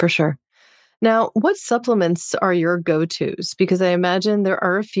 for sure. Now, what supplements are your go-tos? Because I imagine there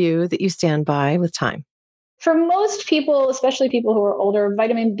are a few that you stand by with time. For most people, especially people who are older,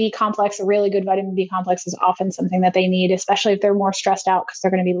 vitamin B complex, a really good vitamin B complex is often something that they need, especially if they're more stressed out because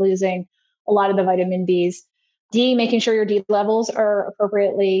they're going to be losing a lot of the vitamin Bs. D, making sure your D levels are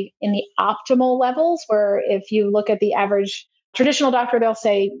appropriately in the optimal levels, where if you look at the average traditional doctor, they'll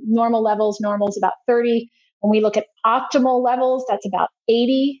say normal is about 30. When we look at optimal levels, that's about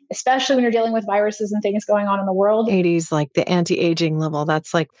 80, especially when you're dealing with viruses and things going on in the world. 80 is like the anti-aging level.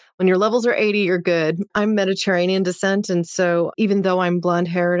 That's like when your levels are 80, you're good. I'm Mediterranean descent. And so even though I'm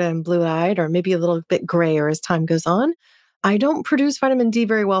blonde-haired and blue-eyed, or maybe a little bit grayer as time goes on, I don't produce vitamin D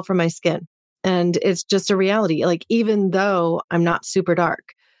very well for my skin. And it's just a reality. Like, even though I'm not super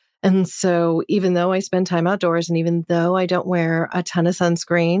dark. And so even though I spend time outdoors and even though I don't wear a ton of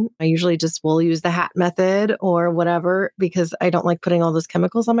sunscreen, I usually just will use the hat method or whatever because I don't like putting all those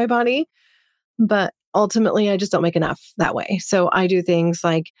chemicals on my body. But ultimately, I just don't make enough that way. So I do things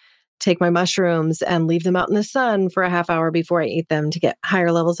like take my mushrooms and leave them out in the sun for a half hour before I eat them to get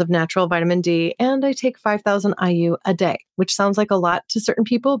higher levels of natural vitamin D. And I take 5,000 IU a day, which sounds like a lot to certain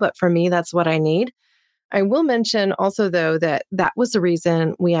people, but for me, that's what I need. I will mention also, though, that was the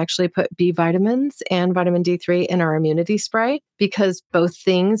reason we actually put B vitamins and vitamin D3 in our immunity spray, because both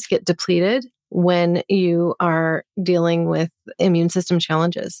things get depleted when you are dealing with immune system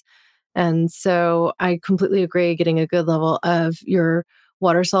challenges. And so I completely agree, getting a good level of your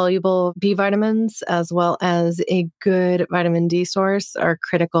water soluble B vitamins as well as a good vitamin D source are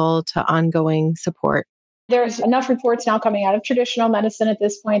critical to ongoing support. There's enough reports now coming out of traditional medicine at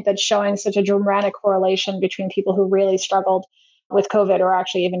this point that's showing such a dramatic correlation between people who really struggled with COVID or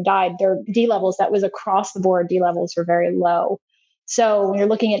actually even died. Their D levels, that was across the board, D levels were very low. So when you're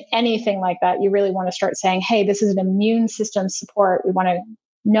looking at anything like that, you really want to start saying, hey, this is an immune system support. We want to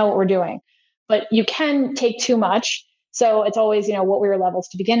know what we're doing. But you can take too much. So it's always, what were your levels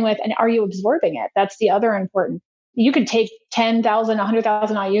to begin with? And are you absorbing it? That's the other important. You could take 10,000,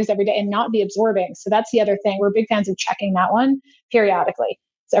 100,000 IUs every day and not be absorbing. So that's the other thing. We're big fans of checking that one periodically.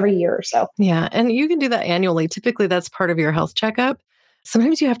 It's every year or so. Yeah. And you can do that annually. Typically, that's part of your health checkup.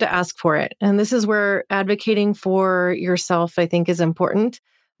 Sometimes you have to ask for it. And this is where advocating for yourself, I think, is important.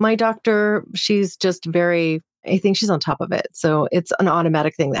 My doctor, she's just I think she's on top of it. So it's an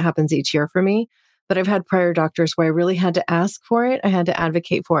automatic thing that happens each year for me. But I've had prior doctors where I really had to ask for it. I had to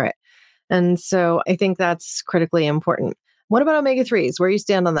advocate for it. And so I think that's critically important. What about omega-3s? Where you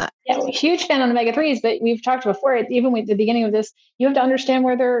stand on that? Yeah, huge fan on omega-3s, but we've talked before, even with the beginning of this, you have to understand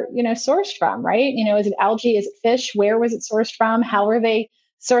where they're, sourced from, right? Is it algae? Is it fish? Where was it sourced from? How are they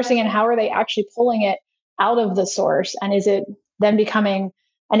sourcing and how are they actually pulling it out of the source? And is it then becoming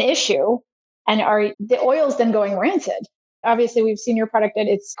an issue? And are the oils then going rancid? Obviously, we've seen your product and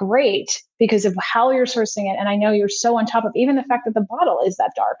it's great because of how you're sourcing it. And I know you're so on top of even the fact that the bottle is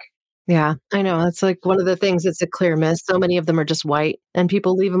that dark. Yeah, I know. It's like one of the things, it's a clear miss. So many of them are just white and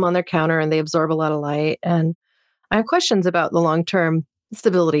people leave them on their counter and they absorb a lot of light. And I have questions about the long-term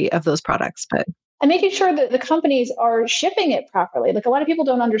stability of those products, but and making sure that the companies are shipping it properly. Like a lot of people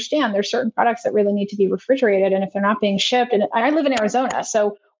don't understand there's certain products that really need to be refrigerated. And if they're not being shipped, and I live in Arizona,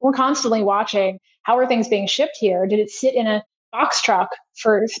 so we're constantly watching how are things being shipped here? Did it sit in a box truck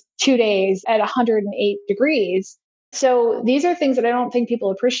for 2 days at 108 degrees? So these are things that I don't think people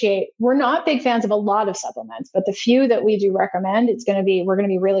appreciate. We're not big fans of a lot of supplements, but the few that we do recommend, we're going to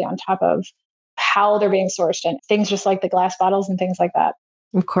be really on top of how they're being sourced and things just like the glass bottles and things like that.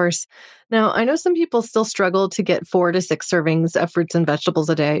 Of course. Now, I know some people still struggle to get 4 to 6 servings of fruits and vegetables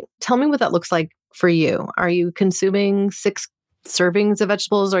a day. Tell me what that looks like for you. Are you consuming 6 servings of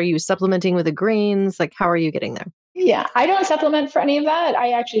vegetables? Are you supplementing with the greens? Like, how are you getting there? Yeah, I don't supplement for any of that.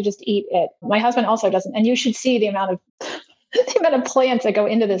 I actually just eat it. My husband also doesn't. And you should see the amount of plants that go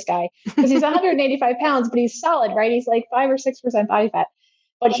into this guy because he's 185 pounds, but he's solid, right? He's like 5 or 6% body fat,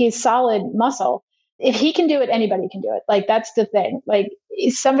 but he's solid muscle. If he can do it, anybody can do it. Like, that's the thing. Like,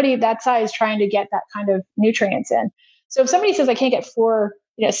 somebody that size trying to get that kind of nutrients in. So if somebody says I can't get 4,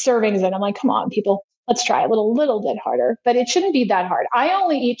 servings in, I'm like, come on, people, let's try a little bit harder. But it shouldn't be that hard. I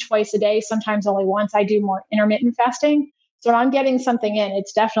only eat twice a day, sometimes only once. I do more intermittent fasting. So when I'm getting something in,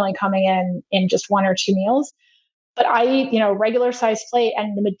 it's definitely coming in just 1 or 2 meals. But I eat, regular size plate,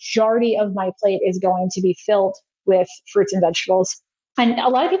 and the majority of my plate is going to be filled with fruits and vegetables. And a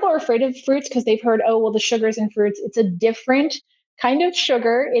lot of people are afraid of fruits because they've heard, oh, well, the sugars in fruits, it's a different kind of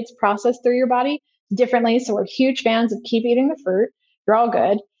sugar. It's processed through your body differently. So we're huge fans of keep eating the fruit. You're all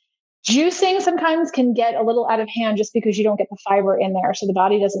good. Juicing sometimes can get a little out of hand just because you don't get the fiber in there. So the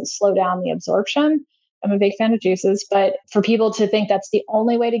body doesn't slow down the absorption. I'm a big fan of juices, but for people to think that's the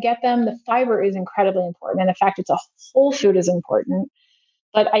only way to get them, the fiber is incredibly important. And in fact, it's a whole food is important.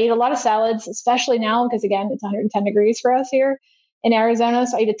 But I eat a lot of salads, especially now because, again, it's 110 degrees for us here in Arizona.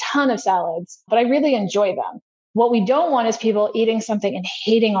 So I eat a ton of salads, but I really enjoy them. What we don't want is people eating something and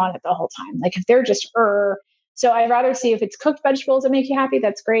hating on it the whole time. Like if they're just, So I'd rather see if it's cooked vegetables that make you happy,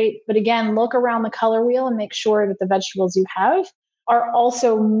 that's great. But again, look around the color wheel and make sure that the vegetables you have are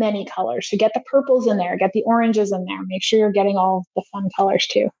also many colors. So get the purples in there, get the oranges in there. Make sure you're getting all the fun colors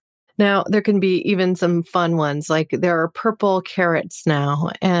too. Now, there can be even some fun ones, like there are purple carrots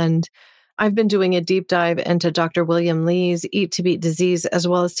now. And I've been doing a deep dive into Dr. William Lee's Eat to Beat Disease, as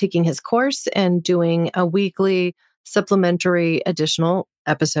well as taking his course and doing a weekly supplementary additional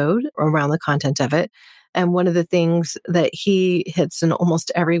episode around the content of it. And one of the things that he hits in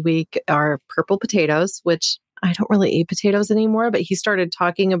almost every week are purple potatoes, which I don't really eat potatoes anymore, but he started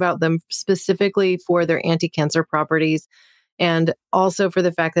talking about them specifically for their anti-cancer properties and also for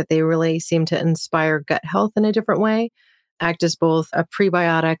the fact that they really seem to inspire gut health in a different way, act as both a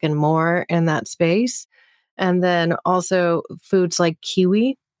prebiotic and more in that space. And then also foods like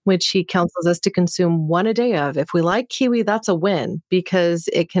kiwi, which he counsels us to consume 1 a day of. If we like kiwi, that's a win because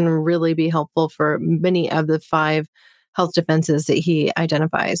it can really be helpful for many of the 5 health defenses that he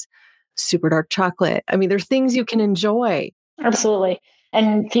identifies. Super dark chocolate. I mean, there's things you can enjoy. Absolutely.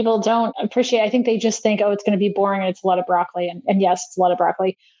 And people don't appreciate, I think they just think, oh, it's going to be boring and it's a lot of broccoli. And yes, it's a lot of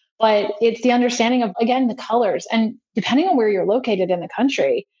broccoli, but it's the understanding of, again, the colors. And depending on where you're located in the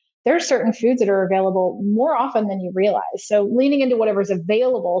country, there are certain foods that are available more often than you realize. So leaning into whatever's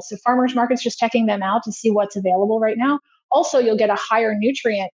available. So farmers markets, just checking them out to see what's available right now. Also, you'll get a higher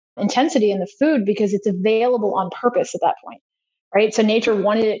nutrient intensity in the food because it's available on purpose at that point, right? So nature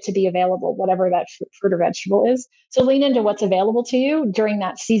wanted it to be available, whatever that fruit or vegetable is. So lean into what's available to you during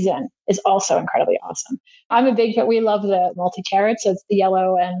that season is also incredibly awesome. I'm a big, we love the multi-carrots. So it's the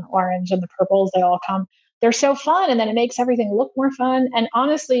yellow and orange and the purples. They all come. They're so fun. And then it makes everything look more fun. And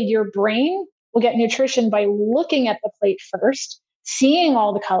honestly, your brain will get nutrition by looking at the plate first, seeing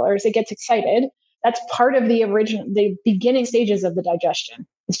all the colors. It gets excited. That's part of the beginning stages of the digestion.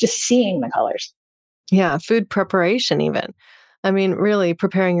 It's just seeing the colors. Yeah, food preparation even. I mean, really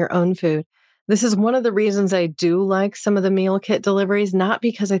preparing your own food. This is one of the reasons I do like some of the meal kit deliveries, not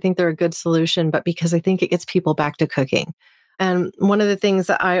because I think they're a good solution, but because I think it gets people back to cooking. And one of the things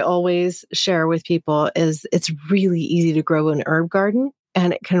that I always share with people is it's really easy to grow an herb garden,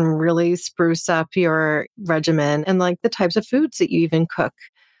 and it can really spruce up your regimen and like the types of foods that you even cook.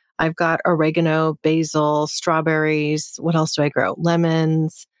 I've got oregano, basil, strawberries. What else do I grow?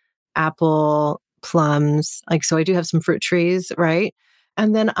 Lemons, apple, plums. Like, so I do have some fruit trees, right?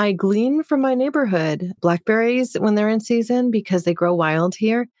 And then I glean from my neighborhood blackberries when they're in season because they grow wild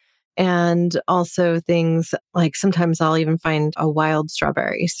here. And also things like sometimes I'll even find a wild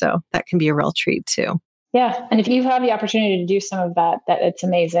strawberry. So that can be a real treat too. Yeah. And if you have the opportunity to do some of that, it's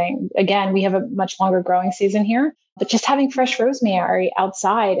amazing. Again, we have a much longer growing season here, but just having fresh rosemary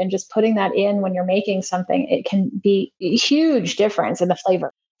outside and just putting that in when you're making something, it can be a huge difference in the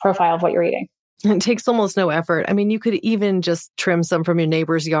flavor profile of what you're eating. It takes almost no effort. I mean, you could even just trim some from your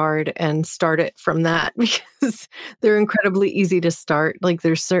neighbor's yard and start it from that because they're incredibly easy to start. Like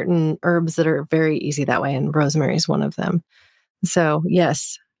there's certain herbs that are very easy that way, and rosemary is one of them. So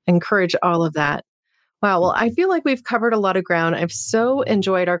yes, encourage all of that. Wow. Well, I feel like we've covered a lot of ground. I've so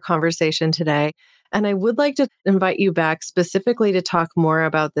enjoyed our conversation today. And I would like to invite you back specifically to talk more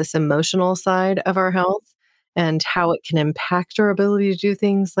about this emotional side of our health and how it can impact our ability to do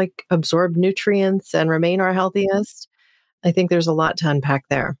things like absorb nutrients and remain our healthiest. I think there's a lot to unpack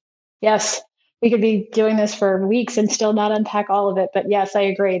there. Yes. We could be doing this for weeks and still not unpack all of it. But yes, I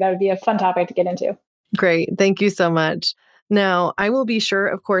agree. That would be a fun topic to get into. Great. Thank you so much. Now, I will be sure,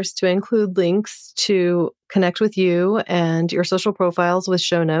 of course, to include links to connect with you and your social profiles with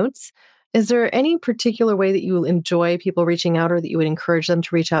show notes. Is there any particular way that you enjoy people reaching out or that you would encourage them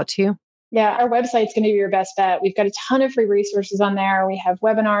to reach out to you? Yeah, our website's going to be your best bet. We've got a ton of free resources on there. We have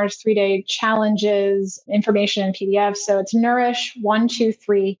webinars, 3-day challenges, information in PDF. So it's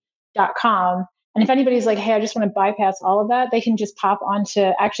nourish123.com. And if anybody's like, hey, I just want to bypass all of that, they can just pop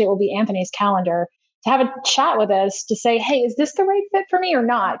onto, actually, it will be Anthony's calendar to have a chat with us to say, hey, is this the right fit for me or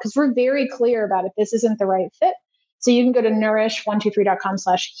not? Because we're very clear about if this isn't the right fit. So you can go to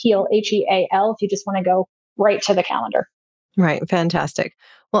nourish123.com/heal, HEAL, if you just want to go right to the calendar. Right. Fantastic.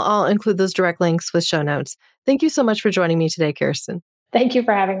 Well, I'll include those direct links with show notes. Thank you so much for joining me today, Kirstin. Thank you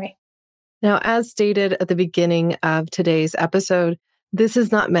for having me. Now, as stated at the beginning of today's episode, this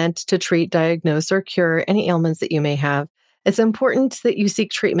is not meant to treat, diagnose, or cure any ailments that you may have. It's important that you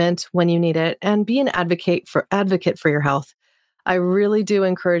seek treatment when you need it and be an advocate for your health. I really do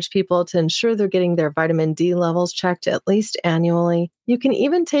encourage people to ensure they're getting their vitamin D levels checked at least annually. You can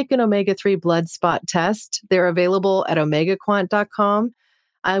even take an omega-3 blood spot test. They're available at omegaquant.com.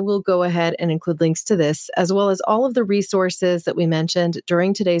 I will go ahead and include links to this, as well as all of the resources that we mentioned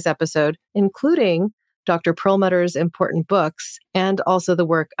during today's episode, including Dr. Perlmutter's important books and also the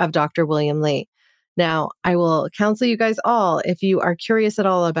work of Dr. William Li. Now, I will counsel you guys all, if you are curious at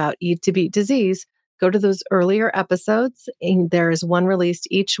all about Eat to Beat Disease, go to those earlier episodes. And there is one released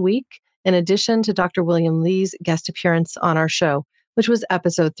each week, in addition to Dr. William Li's guest appearance on our show, which was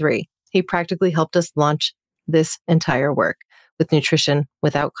episode 3. He practically helped us launch this entire work with Nutrition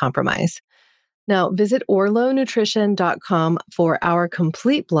Without Compromise. Now, visit orlonutrition.com for our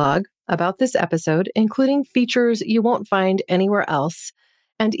complete blog about this episode, including features you won't find anywhere else,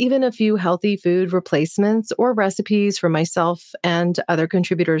 and even a few healthy food replacements or recipes from myself and other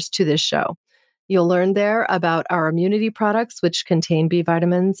contributors to this show. You'll learn there about our immunity products, which contain B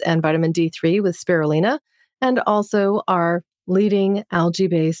vitamins and vitamin D3 with spirulina, and also our leading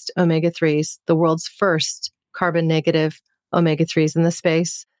algae-based omega-3s, the world's first carbon-negative omega-3s in the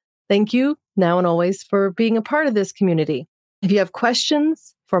space. Thank you now and always for being a part of this community. If you have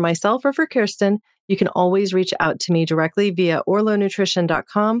questions for myself or for Kirstin, you can always reach out to me directly via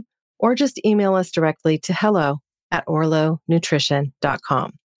orlonutrition.com or just email us directly to hello at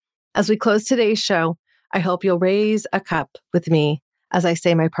orlonutrition.com. As we close today's show, I hope you'll raise a cup with me as I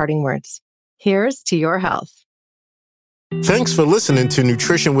say my parting words. Here's to your health. Thanks for listening to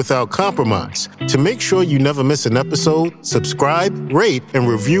Nutrition Without Compromise. To make sure you never miss an episode, subscribe, rate, and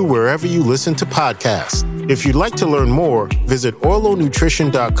review wherever you listen to podcasts. If you'd like to learn more, visit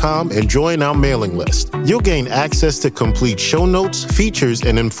orlonutrition.com and join our mailing list. You'll gain access to complete show notes, features,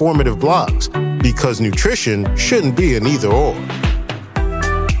 and informative blogs, because nutrition shouldn't be an either-or.